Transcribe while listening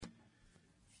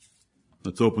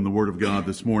Let's open the Word of God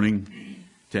this morning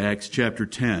to Acts chapter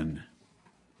 10.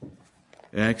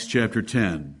 Acts chapter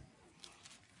 10.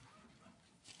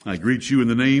 I greet you in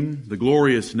the name, the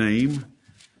glorious name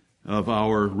of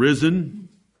our risen,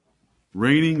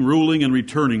 reigning, ruling, and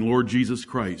returning Lord Jesus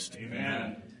Christ.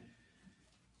 Amen.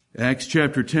 Acts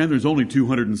chapter 10, there's only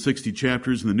 260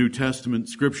 chapters in the New Testament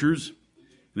scriptures.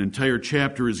 An entire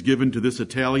chapter is given to this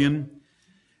Italian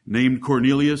named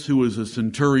Cornelius, who was a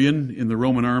centurion in the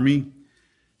Roman army,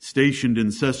 stationed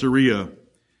in Caesarea.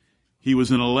 He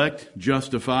was an elect,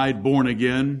 justified, born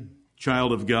again,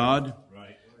 child of God,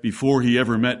 before he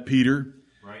ever met Peter.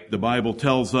 The Bible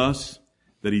tells us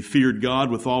that he feared God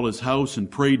with all his house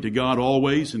and prayed to God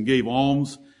always and gave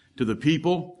alms to the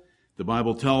people. The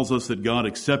Bible tells us that God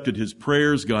accepted his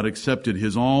prayers, God accepted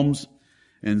his alms,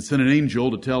 and sent an angel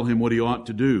to tell him what he ought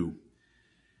to do.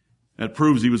 That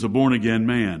proves he was a born-again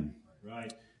man.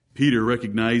 Right. Peter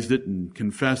recognized it and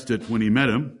confessed it when he met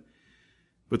him.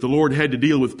 But the Lord had to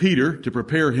deal with Peter to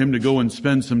prepare him to go and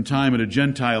spend some time at a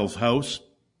Gentile's house.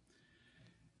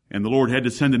 And the Lord had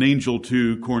to send an angel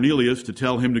to Cornelius to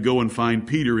tell him to go and find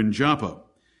Peter in Joppa.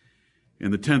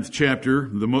 In the 10th chapter,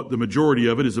 the majority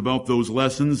of it is about those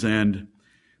lessons and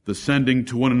the sending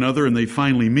to one another, and they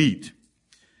finally meet.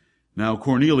 Now,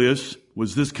 Cornelius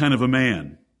was this kind of a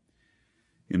man.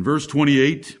 In verse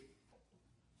 28,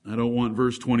 I don't want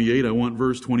verse 28, I want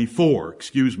verse 24,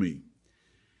 excuse me.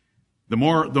 The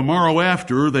morrow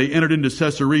after, they entered into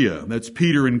Caesarea. That's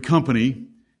Peter and company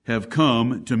have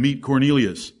come to meet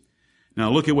Cornelius. Now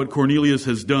look at what Cornelius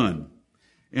has done.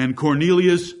 And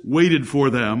Cornelius waited for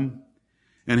them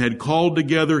and had called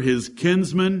together his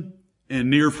kinsmen and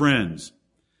near friends.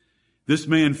 This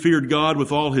man feared God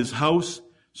with all his house,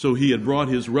 so he had brought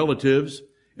his relatives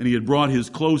and he had brought his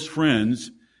close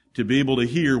friends to be able to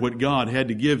hear what God had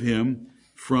to give him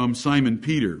from Simon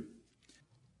Peter.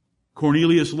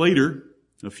 Cornelius later,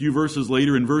 a few verses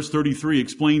later, in verse 33,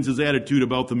 explains his attitude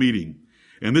about the meeting.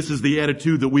 And this is the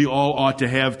attitude that we all ought to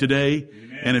have today.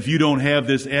 Amen. And if you don't have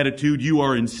this attitude, you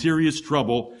are in serious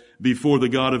trouble before the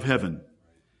God of heaven.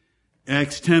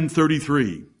 Acts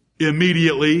 10:33.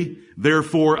 Immediately,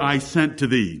 therefore, I sent to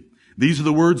thee. These are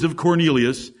the words of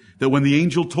Cornelius, that when the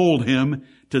angel told him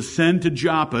to send to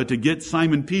Joppa to get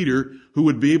Simon Peter, who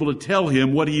would be able to tell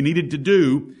him what he needed to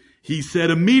do, he said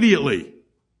immediately,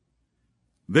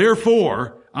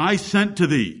 therefore I sent to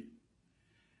thee,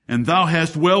 and thou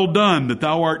hast well done that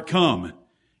thou art come.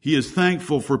 He is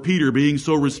thankful for Peter being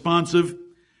so responsive.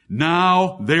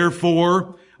 Now,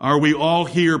 therefore, are we all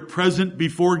here present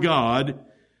before God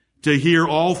to hear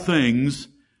all things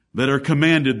that are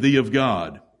commanded thee of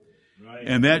God. Right.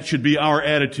 And that should be our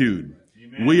attitude.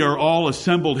 Amen. We are all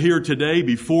assembled here today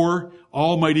before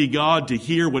Almighty God to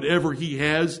hear whatever He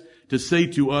has to say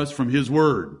to us from His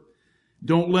Word.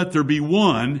 Don't let there be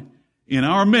one in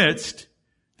our midst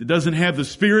that doesn't have the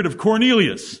spirit of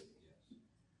Cornelius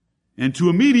and to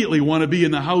immediately want to be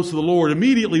in the house of the Lord,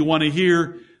 immediately want to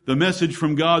hear the message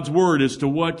from God's Word as to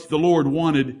what the Lord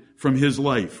wanted from his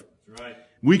life. That's right.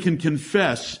 We can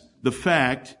confess the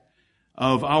fact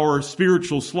of our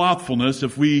spiritual slothfulness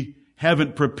if we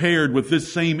haven't prepared with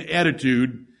this same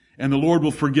attitude, and the Lord will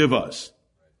forgive us.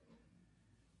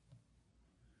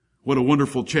 What a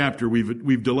wonderful chapter.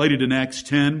 We've delighted in Acts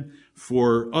 10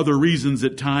 for other reasons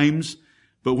at times,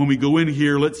 but when we go in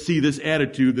here, let's see this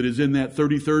attitude that is in that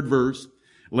 33rd verse.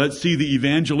 Let's see the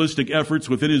evangelistic efforts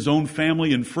within his own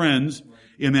family and friends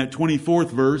in that 24th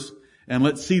verse, and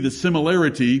let's see the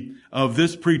similarity of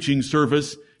this preaching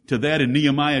service to that in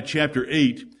Nehemiah chapter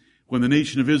 8, when the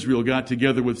nation of Israel got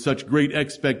together with such great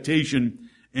expectation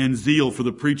and zeal for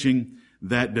the preaching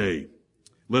that day.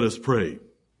 Let us pray.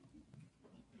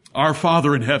 Our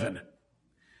Father in heaven,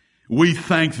 we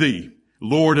thank thee,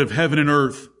 Lord of heaven and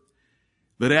earth,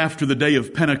 that after the day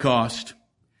of Pentecost,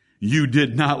 you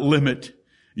did not limit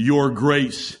your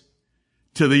grace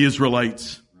to the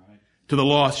Israelites, to the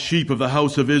lost sheep of the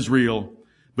house of Israel,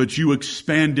 but you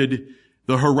expanded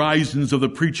the horizons of the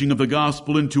preaching of the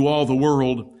gospel into all the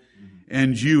world,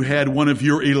 and you had one of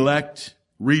your elect,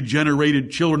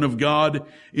 regenerated children of God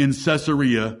in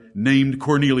Caesarea named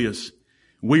Cornelius.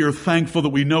 We are thankful that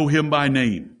we know him by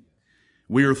name.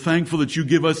 We are thankful that you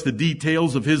give us the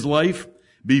details of his life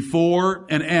before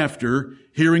and after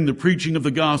hearing the preaching of the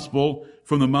gospel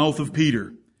from the mouth of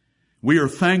Peter. We are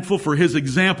thankful for his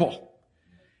example,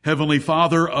 Heavenly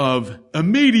Father, of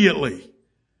immediately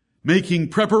making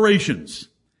preparations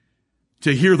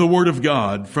to hear the word of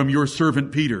God from your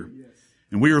servant Peter.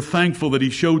 And we are thankful that he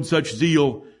showed such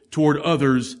zeal toward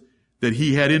others that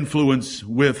he had influence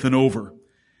with and over.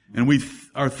 And we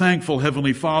are thankful,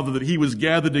 Heavenly Father, that he was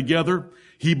gathered together.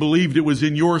 He believed it was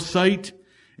in your sight,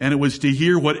 and it was to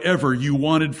hear whatever you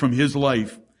wanted from his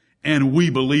life. And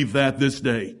we believe that this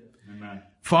day. Amen.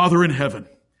 Father in heaven,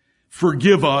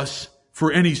 forgive us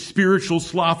for any spiritual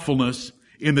slothfulness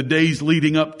in the days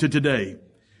leading up to today.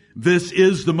 This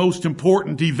is the most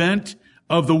important event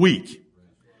of the week,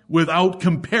 without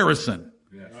comparison.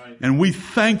 Yes. And we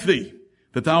thank thee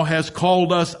that thou hast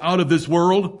called us out of this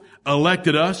world,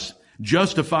 elected us,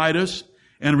 justified us,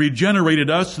 and regenerated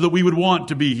us so that we would want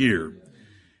to be here.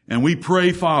 And we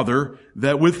pray, Father,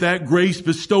 that with that grace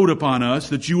bestowed upon us,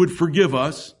 that you would forgive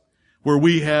us where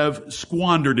we have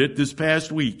squandered it this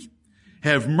past week.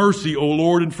 Have mercy, O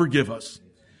Lord, and forgive us.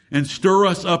 And stir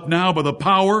us up now by the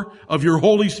power of your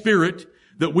Holy Spirit,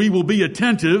 that we will be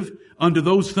attentive unto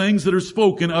those things that are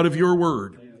spoken out of your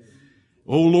word.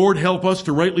 O Lord, help us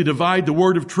to rightly divide the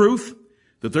word of truth,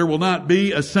 that there will not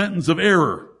be a sentence of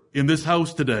error in this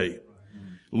house today.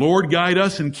 Lord, guide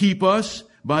us and keep us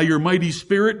by your mighty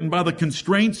Spirit and by the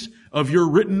constraints of your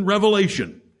written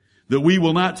revelation, that we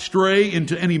will not stray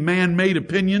into any man-made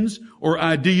opinions or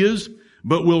ideas,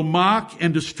 but will mock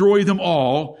and destroy them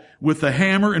all with the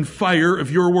hammer and fire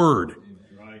of your word.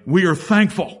 We are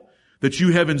thankful that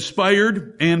you have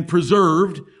inspired and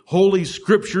preserved Holy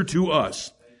Scripture to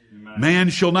us. Amen. Man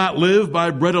shall not live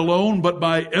by bread alone, but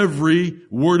by every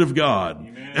word of God.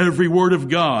 Amen. Every word of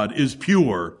God is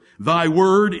pure. Thy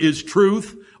word is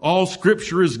truth. All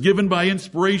Scripture is given by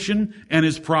inspiration and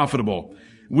is profitable.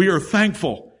 We are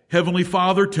thankful, Heavenly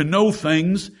Father, to know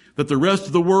things that the rest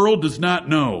of the world does not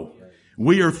know.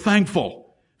 We are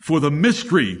thankful for the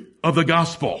mystery of the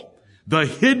gospel, the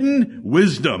hidden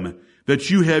wisdom that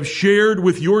you have shared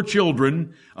with your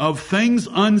children of things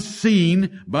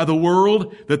unseen by the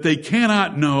world that they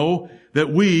cannot know,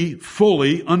 that we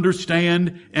fully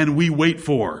understand and we wait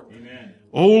for. Amen.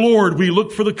 O Lord, we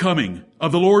look for the coming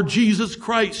of the Lord Jesus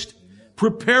Christ.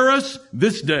 Prepare us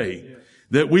this day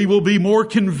that we will be more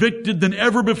convicted than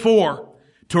ever before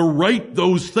to right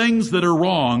those things that are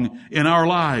wrong in our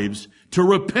lives, to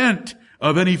repent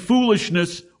of any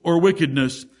foolishness or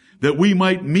wickedness, that we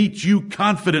might meet you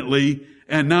confidently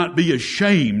and not be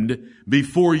ashamed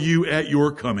before you at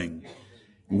your coming.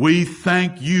 We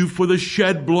thank you for the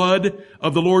shed blood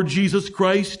of the Lord Jesus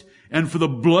Christ and for the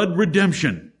blood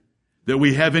redemption that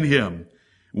we have in him.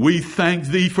 We thank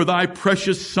thee for thy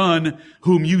precious Son,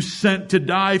 whom you sent to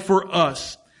die for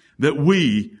us, that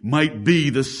we might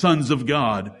be the sons of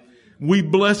God. We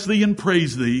bless thee and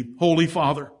praise thee, Holy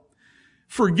Father.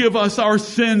 Forgive us our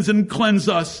sins and cleanse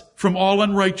us from all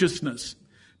unrighteousness.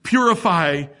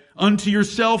 Purify unto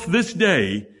yourself this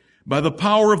day, by the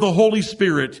power of the Holy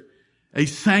Spirit, a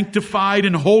sanctified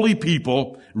and holy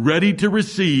people ready to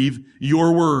receive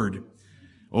your word.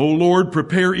 O Lord,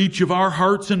 prepare each of our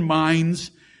hearts and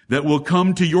minds that will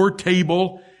come to your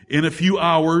table in a few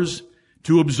hours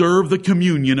to observe the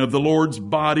communion of the Lord's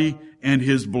body and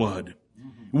his blood.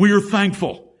 We are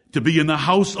thankful to be in the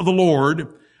house of the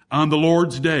Lord on the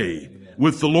Lord's day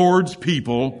with the Lord's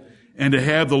people and to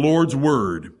have the Lord's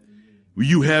word.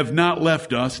 You have not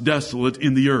left us desolate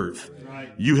in the earth.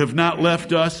 You have not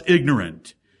left us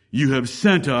ignorant. You have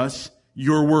sent us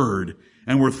your word,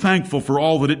 and we're thankful for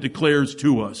all that it declares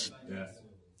to us. Yes.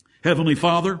 Heavenly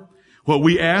Father, what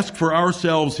we ask for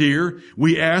ourselves here,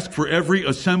 we ask for every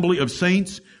assembly of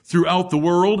saints throughout the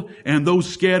world and those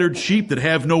scattered sheep that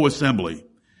have no assembly.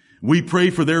 We pray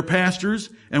for their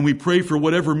pastors, and we pray for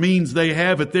whatever means they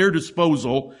have at their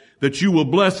disposal, that you will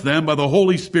bless them by the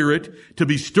Holy Spirit to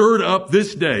be stirred up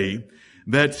this day,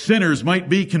 that sinners might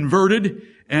be converted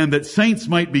and that saints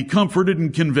might be comforted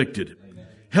and convicted. Amen.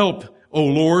 Help, O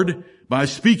Lord, by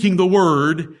speaking the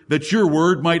word, that your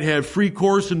word might have free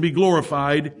course and be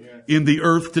glorified in the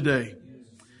earth today.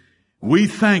 We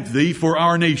thank thee for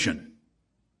our nation.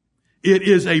 It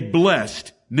is a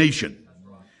blessed nation.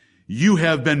 You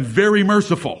have been very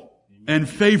merciful and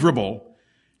favorable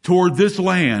toward this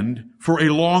land for a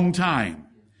long time.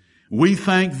 We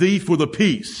thank thee for the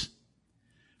peace,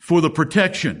 for the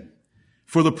protection,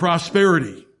 for the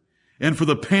prosperity, and for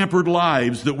the pampered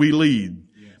lives that we lead.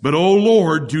 But, O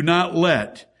Lord, do not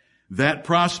let that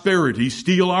prosperity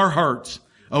steal our hearts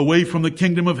away from the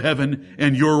kingdom of heaven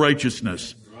and your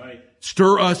righteousness. Right.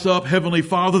 Stir us up, Heavenly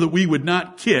Father, that we would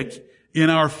not kick in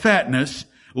our fatness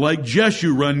like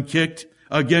Jeshurun kicked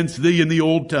against thee in the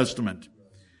Old Testament.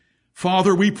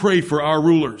 Father, we pray for our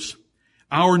rulers.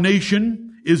 Our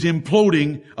nation is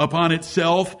imploding upon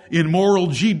itself in moral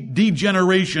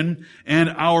degeneration, and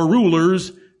our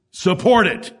rulers support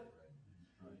it.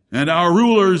 And our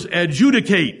rulers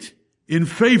adjudicate in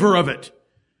favor of it.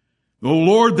 O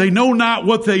Lord, they know not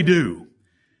what they do.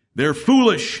 They're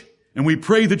foolish And we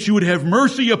pray that you would have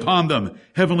mercy upon them,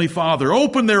 Heavenly Father.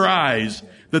 Open their eyes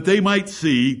that they might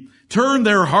see. Turn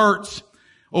their hearts,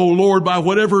 O Lord, by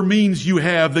whatever means you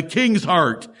have. The king's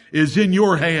heart is in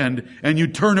your hand, and you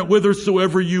turn it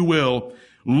whithersoever you will.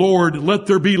 Lord, let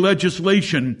there be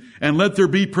legislation and let there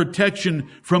be protection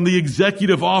from the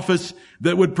executive office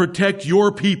that would protect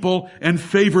your people and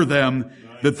favor them,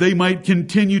 that they might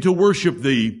continue to worship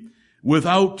thee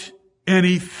without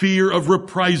any fear of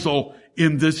reprisal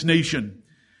in this nation.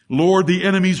 Lord, the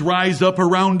enemies rise up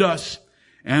around us,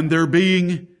 and they're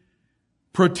being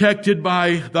protected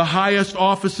by the highest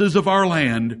offices of our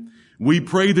land. We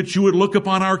pray that you would look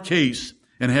upon our case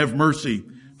and have mercy.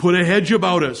 Put a hedge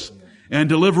about us and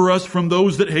deliver us from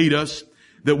those that hate us,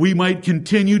 that we might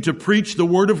continue to preach the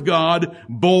word of God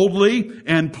boldly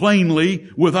and plainly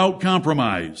without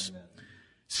compromise.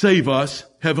 Save us,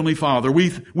 Heavenly Father. We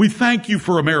thank you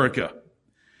for America.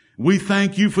 We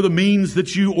thank you for the means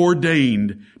that you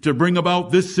ordained to bring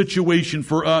about this situation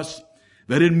for us,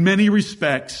 that in many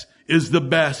respects is the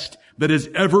best that has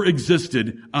ever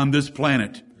existed on this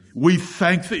planet. We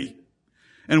thank thee.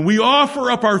 And we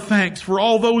offer up our thanks for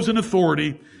all those in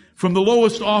authority, from the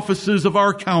lowest offices of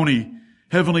our county,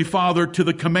 Heavenly Father, to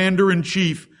the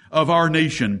commander-in-chief of our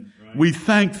nation. Right. We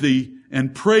thank thee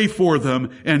and pray for them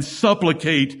and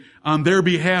supplicate on their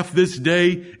behalf this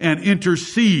day and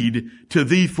intercede to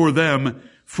thee for them,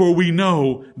 for we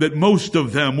know that most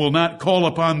of them will not call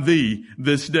upon thee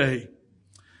this day.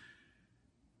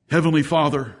 Heavenly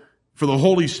Father, for the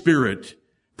Holy Spirit,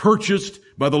 purchased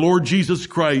by the Lord Jesus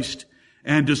Christ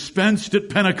and dispensed at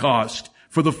Pentecost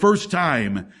for the first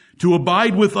time, to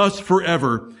abide with us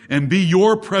forever and be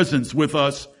your presence with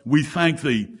us, we thank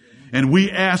thee. And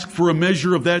we ask for a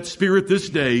measure of that Spirit this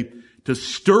day to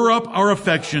stir up our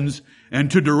affections and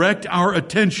to direct our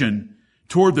attention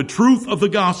toward the truth of the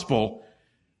gospel.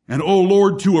 And, O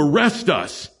Lord, to arrest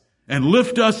us and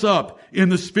lift us up in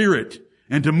the Spirit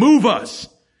and to move us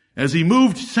as he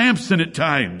moved Samson at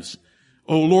times.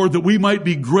 O Lord, that we might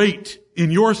be great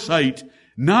in your sight,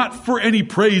 not for any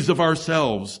praise of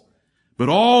ourselves, but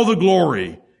all the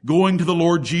glory going to the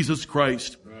Lord Jesus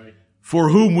Christ, right, for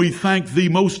whom we thank thee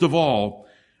most of all,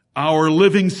 our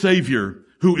living Savior,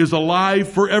 who is alive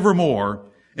forevermore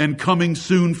and coming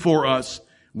soon for us.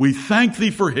 We thank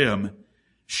thee for him.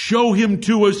 Show him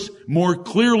to us more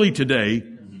clearly today.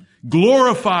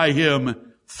 Glorify him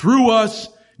through us.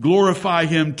 Glorify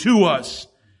him to us.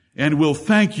 And we'll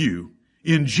thank you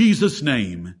in Jesus'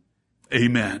 name.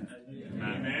 Amen.